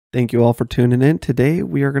Thank you all for tuning in. Today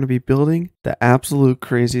we are going to be building the absolute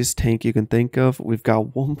craziest tank you can think of. We've got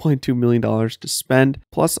 $1.2 million to spend,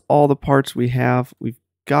 plus all the parts we have. We've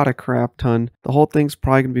got a crap ton. The whole thing's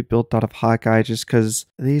probably going to be built out of Hawkeye just because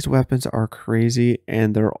these weapons are crazy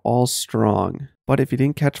and they're all strong. But if you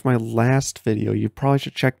didn't catch my last video, you probably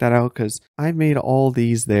should check that out because I made all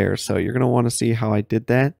these there. So you're going to want to see how I did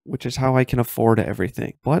that, which is how I can afford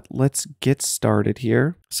everything. But let's get started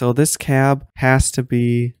here. So this cab has to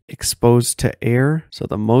be exposed to air. So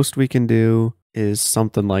the most we can do is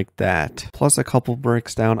something like that. Plus a couple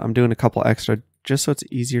bricks down. I'm doing a couple extra just so it's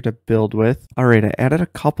easier to build with. All right, I added a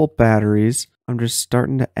couple batteries. I'm just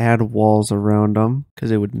starting to add walls around them because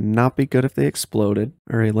it would not be good if they exploded.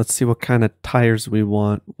 All right, let's see what kind of tires we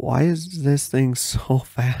want. Why is this thing so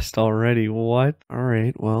fast already? What? All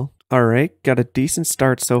right, well, all right, got a decent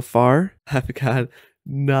start so far. I've got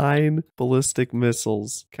 9 ballistic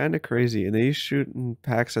missiles. Kind of crazy, and they shoot in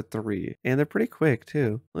packs of 3, and they're pretty quick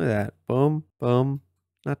too. Look at that. Boom, boom.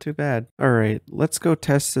 Not too bad. All right, let's go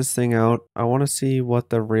test this thing out. I want to see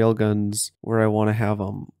what the railguns, where I want to have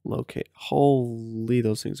them locate. Holy,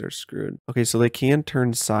 those things are screwed. Okay, so they can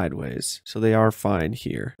turn sideways. So they are fine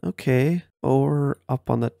here. Okay, or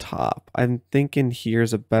up on the top. I'm thinking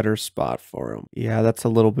here's a better spot for them. Yeah, that's a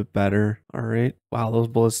little bit better. All right. Wow, those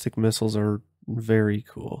ballistic missiles are very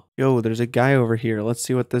cool. Yo, there's a guy over here. Let's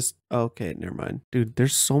see what this... Okay, never mind. Dude,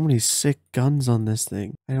 there's so many sick guns on this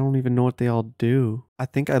thing. I don't even know what they all do. I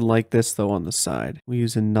think I like this though on the side. We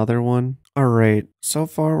use another one. All right, so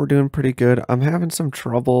far we're doing pretty good. I'm having some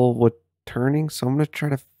trouble with turning, so I'm going to try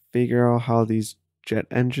to figure out how these jet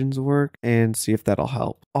engines work and see if that'll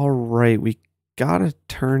help. All right, we got it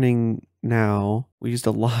turning now. We used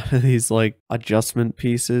a lot of these like adjustment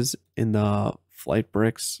pieces in the flight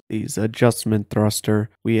bricks, these adjustment thruster.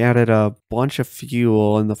 We added a bunch of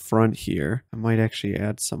fuel in the front here. I might actually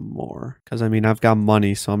add some more because I mean I've got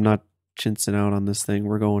money, so I'm not chinsing out on this thing.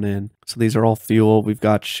 We're going in. So these are all fuel. We've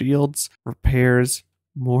got shields, repairs,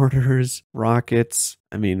 mortars, rockets.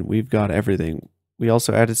 I mean, we've got everything. We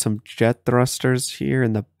also added some jet thrusters here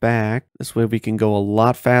in the back. This way we can go a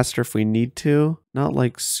lot faster if we need to. Not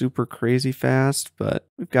like super crazy fast, but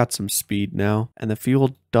we've got some speed now. And the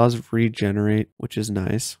fuel does regenerate, which is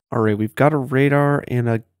nice. All right, we've got a radar and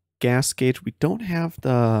a gas gauge. We don't have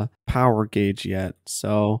the power gauge yet,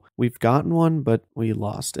 so we've gotten one, but we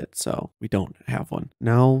lost it, so we don't have one.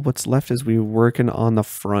 Now what's left is we're working on the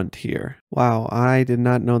front here. Wow, I did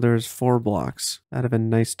not know there's 4 blocks. That'd have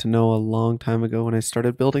been nice to know a long time ago when I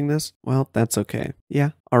started building this. Well, that's okay.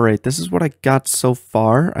 Yeah. All right, this is what I got so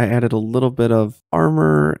far. I added a little bit of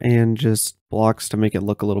armor and just blocks to make it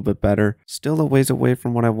look a little bit better. Still a ways away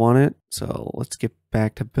from what I wanted, so let's get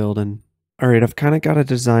back to building. All right, I've kind of got a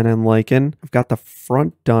design I'm liking. I've got the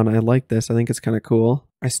front done. I like this. I think it's kind of cool.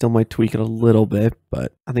 I still might tweak it a little bit,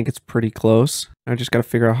 but I think it's pretty close. I just got to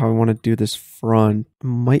figure out how I want to do this front. I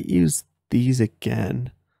might use these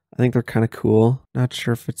again. I think they're kind of cool. Not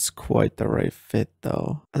sure if it's quite the right fit,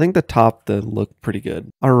 though. I think the top did look pretty good.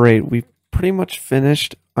 All right, we've pretty much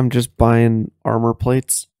finished. I'm just buying armor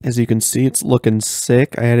plates. As you can see, it's looking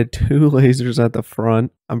sick. I added 2 lasers at the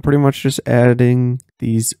front. I'm pretty much just adding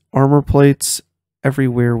these armor plates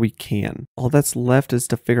everywhere we can. All that's left is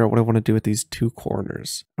to figure out what I want to do with these 2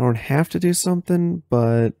 corners. I don't have to do something,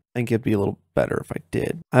 but I think it'd be a little better if I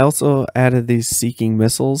did. I also added these seeking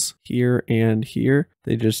missiles here and here.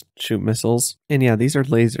 They just shoot missiles. And yeah, these are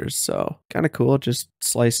lasers, so kind of cool. It just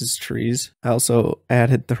slices trees. I also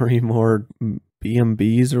added 3 more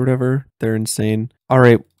BMBs or whatever. They're insane. All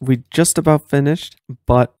right, we just about finished,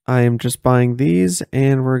 but I am just buying these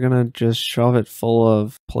and we're gonna just shove it full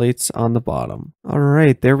of plates on the bottom. All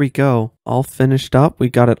right, there we go. All finished up. We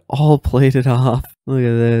got it all plated off. Look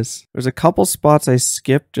at this. There's a couple spots I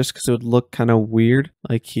skipped just because it would look kind of weird.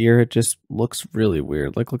 Like here, it just looks really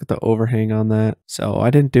weird. Like look at the overhang on that. So I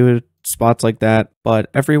didn't do it spots like that, but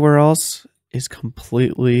everywhere else is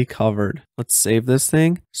completely covered. Let's save this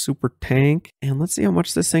thing. Super tank. And let's see how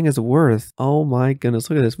much this thing is worth. Oh my goodness.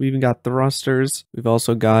 Look at this. We even got thrusters. We've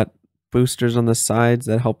also got boosters on the sides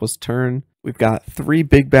that help us turn. We've got 3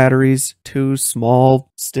 big batteries, 2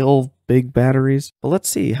 small, still big batteries. But let's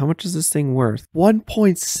see. How much is this thing worth?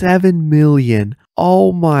 1.7 million.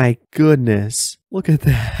 Oh my goodness. Look at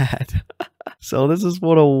that. So this is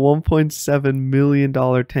what a $1.7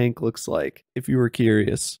 million tank looks like, if you were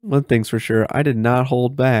curious. One thing's for sure, I did not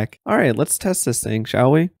hold back. All right, let's test this thing,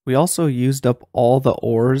 shall we? We also used up all the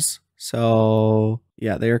ores, so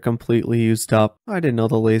yeah, they are completely used up. I didn't know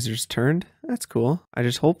the lasers turned. That's cool. I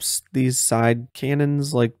just hope these side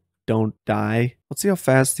cannons like don't die. Let's see how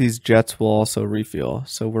fast these jets will also refuel.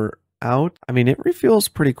 So we're out. I mean, it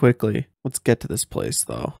refuels pretty quickly. Let's get to this place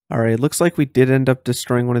though. All right, looks like we did end up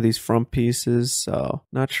destroying one of these front pieces, so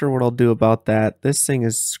not sure what I'll do about that. This thing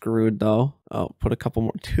is screwed though. Oh, put a couple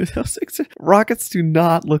more. Dude, those things rockets do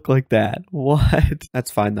not look like that. What?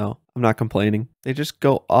 That's fine though. I'm not complaining. They just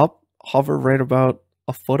go up, hover right about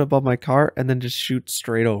a foot above my car, and then just shoot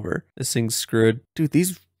straight over. This thing's screwed. Dude,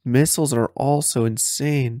 these missiles are also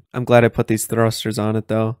insane. I'm glad I put these thrusters on it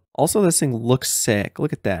though. Also, this thing looks sick.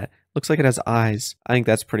 Look at that. Looks like it has eyes. I think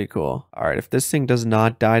that's pretty cool. All right, if this thing does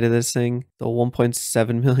not die to this thing, the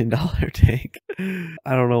 $1.7 million tank,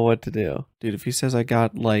 I don't know what to do. Dude, if he says I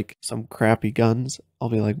got like some crappy guns, I'll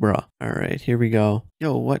be like, bruh. All right, here we go.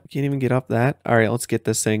 Yo, what? Can't even get up that? All right, let's get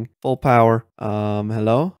this thing. Full power.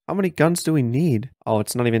 Hello? How many guns do we need? Oh,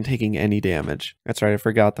 it's not even taking any damage. That's right, I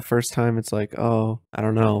forgot. The first time it's like, oh, I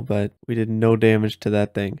don't know, but we did no damage to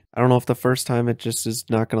that thing. I don't know if the first time it just is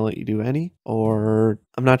not going to let you do any, or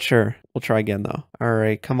I'm not sure. We'll try again though. All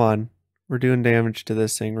right, come on. We're doing damage to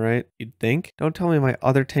this thing, right? You'd think? Don't tell me my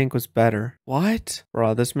other tank was better. What?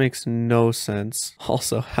 Bro, this makes no sense.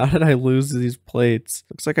 Also, how did I lose these plates?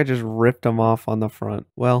 Looks like I just ripped them off on the front.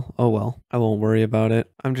 Well, oh well. I won't worry about it.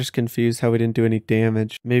 I'm just confused how we didn't do any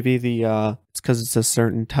damage. Maybe it's because it's a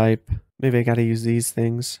certain type. Maybe I gotta use these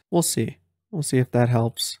things. We'll see. We'll see if that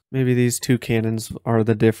helps. Maybe these two cannons are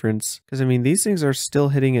the difference. Because, I mean, these things are still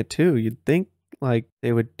hitting it too. You'd think like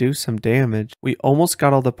they would do some damage. We almost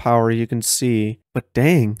got all the power, you can see, but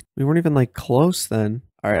dang, we weren't even like close then.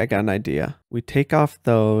 All right, I got an idea. We take off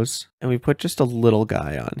those and we put just a little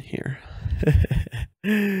guy on here.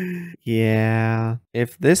 Yeah,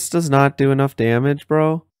 if this does not do enough damage,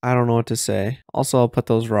 bro, I don't know what to say. Also, I'll put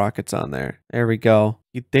those rockets on there. There we go.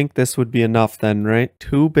 You'd think this would be enough then, right?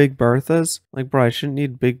 2 Big Berthas? Like, bro, I shouldn't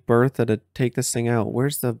need Big Bertha to take this thing out.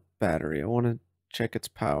 Where's the battery? I want to check its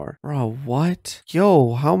power. Bro, what?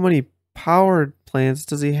 Yo, how many power plants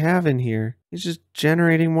does he have in here? He's just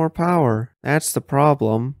generating more power. That's the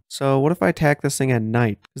problem. So what if I attack this thing at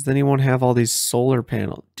night? Because then he won't have all these solar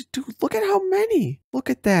panels. Dude, look at how many. Look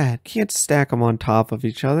at that. Can't stack them on top of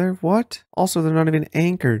each other. What? Also, they're not even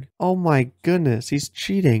anchored. Oh my goodness, he's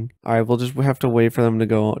cheating. All right, we'll just have to wait for them to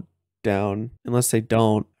go down unless they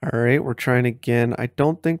don't. All right, we're trying again. I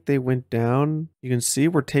don't think they went down. You can see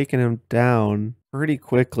we're taking them down pretty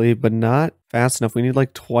quickly, but not fast enough. We need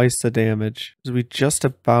like twice the damage because we just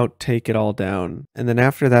about take it all down. And then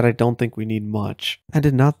after that, I don't think we need much. I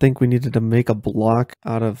did not think we needed to make a block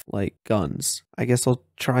out of like guns. I guess I'll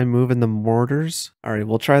try moving the mortars. All right,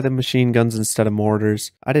 we'll try the machine guns instead of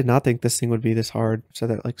mortars. I did not think this thing would be this hard. I've said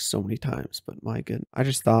that like so many times, but my goodness. I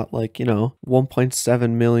just thought like, you know, $1.7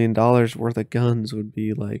 million worth of guns would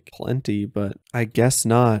be like plenty, but I guess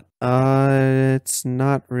not. It's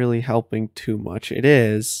not really helping too much. It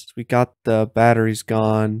is. We got the batteries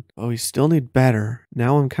gone. Oh, we still need better.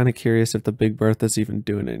 Now I'm kind of curious if the Big Bertha's even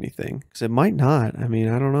doing anything. Because it might not. I mean,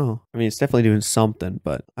 I don't know. I mean, it's definitely doing something,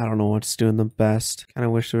 but I don't know what's doing the best. Kind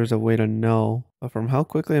of wish there was a way to know. But from how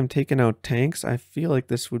quickly I'm taking out tanks, I feel like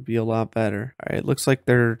this would be a lot better. All right, it looks like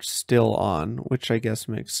they're still on, which I guess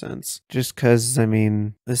makes sense. Just because, I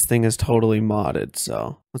mean, this thing is totally modded,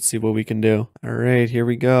 so let's see what we can do. All right, here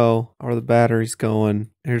we go. How are the batteries going?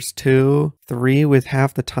 There's 2, 3 with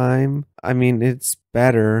half the time. I mean, it's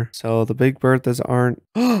better. So the Big Berthas aren't...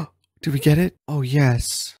 Oh, did we get it? Oh,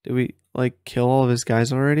 yes. Did we, like, kill all of his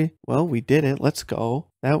guys already? Well, we did it. Let's go.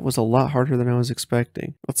 That was a lot harder than I was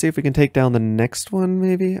expecting. Let's see if we can take down the next one,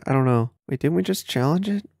 maybe? I don't know. Wait, didn't we just challenge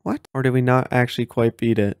it? What? Or did we not actually quite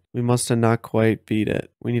beat it? We must have not quite beat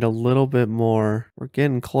it. We need a little bit more. We're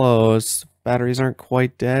getting close. Batteries aren't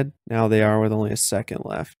quite dead. Now they are with only a second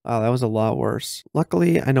left. Wow, that was a lot worse.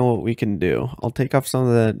 Luckily, I know what we can do. I'll take off some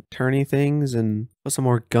of the turny things and put some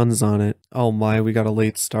more guns on it. Oh my, we got a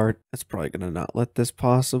late start. That's probably gonna not let this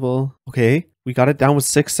possible. Okay, we got it down with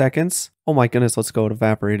 6 seconds. Oh my goodness, let's go. It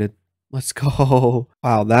evaporated. Let's go.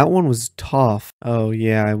 Wow, that one was tough. Oh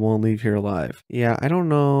yeah, I won't leave here alive. Yeah, I don't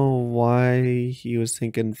know why he was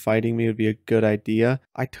thinking fighting me would be a good idea.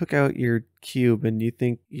 I took out your cube and you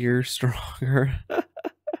think you're stronger.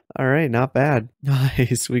 All right, not bad.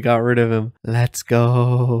 Nice, we got rid of him. Let's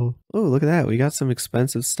go. Oh, look at that. We got some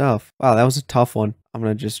expensive stuff. Wow, that was a tough one. I'm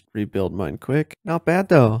gonna just rebuild mine quick. Not bad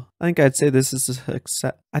though. I think I'd say this is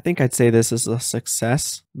a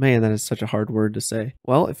success. Man, that is such a hard word to say.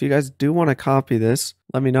 Well, if you guys do want to copy this,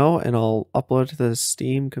 let me know and I'll upload to the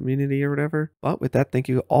Steam community or whatever. But with that, thank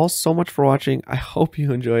you all so much for watching. I hope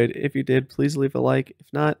you enjoyed. If you did, please leave a like. If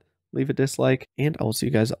not, leave a dislike. And I will see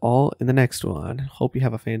you guys all in the next one. Hope you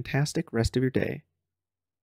have a fantastic rest of your day.